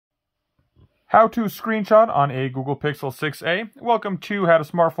How to screenshot on a Google Pixel 6a. Welcome to How to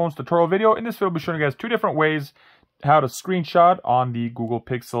Smartphones tutorial video. In this video, I'll be showing you guys two different ways how to screenshot on the Google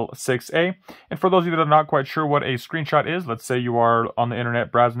Pixel 6a. And for those of you that are not quite sure what a screenshot is, let's say you are on the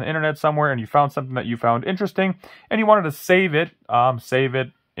internet, browsing the internet somewhere, and you found something that you found interesting, and you wanted to save it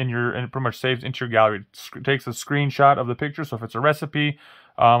in your, and it pretty much saves into your gallery. It takes a screenshot of the picture. So if it's a recipe,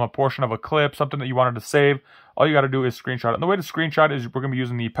 a portion of a clip, something that you wanted to save, all you got to do is screenshot it. And the way to screenshot is we're going to be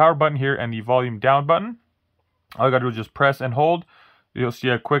using the power button here and the volume down button. All you got to do is just press and hold. You'll see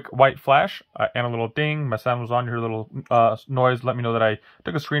a quick white flash and a little ding. My sound was on. You hear a little noise. Let me know that I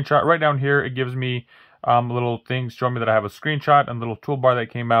took a screenshot. Right down here, it gives me little things showing me that I have a screenshot and a little toolbar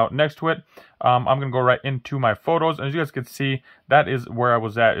that came out next to it. I'm going to go right into my photos. And as you guys can see, that is where I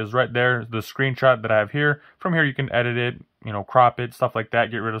was at. Is right there, the screenshot that I have here. From here, you can edit it, you know, crop it, stuff like that,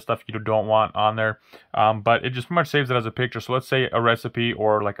 get rid of stuff you don't want on there. But it just pretty much saves it as a picture. So let's say a recipe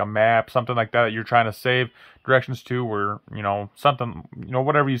or like a map, something like that you're trying to save directions to, or, you know, something, you know,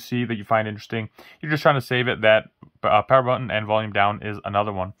 whatever you see that you find interesting, you're just trying to save it. That power button and volume down is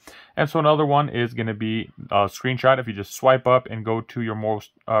another one. And so another one is going to be a screenshot. If you just swipe up and go to your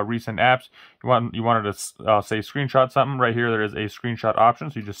most recent apps, you wanted to say screenshot something, right here there is a screenshot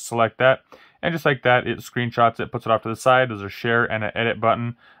option. So you just select that. And just like that, it screenshots it, puts it off to the side. There's a share and an edit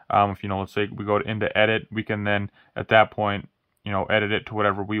button. If, you know, let's say we go into edit, we can then at that point, you know, edit it to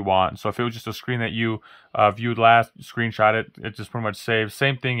whatever we want. So if it was just a screen that you viewed last, screenshot it, it just pretty much saves.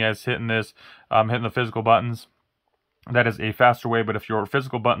 Same thing as hitting this, hitting the physical buttons. That is a faster way, but if your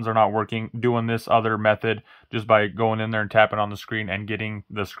physical buttons are not working, doing this other method just by going in there and tapping on the screen and getting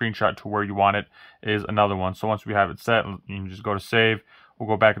the screenshot to where you want it is another one. So once we have it set, you can just go to save. We'll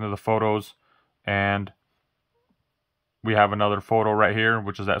go back into the photos, and we have another photo right here,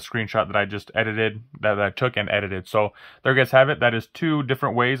 which is that screenshot that I just edited, that I took and edited. So there you guys have it. That is two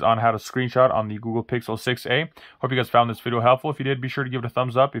different ways on how to screenshot on the Google Pixel 6a. Hope you guys found this video helpful. If you did, be sure to give it a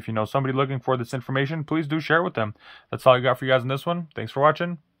thumbs up. If you know somebody looking for this information, please do share it with them. That's all I got for you guys in this one. Thanks for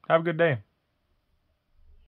watching. Have a good day.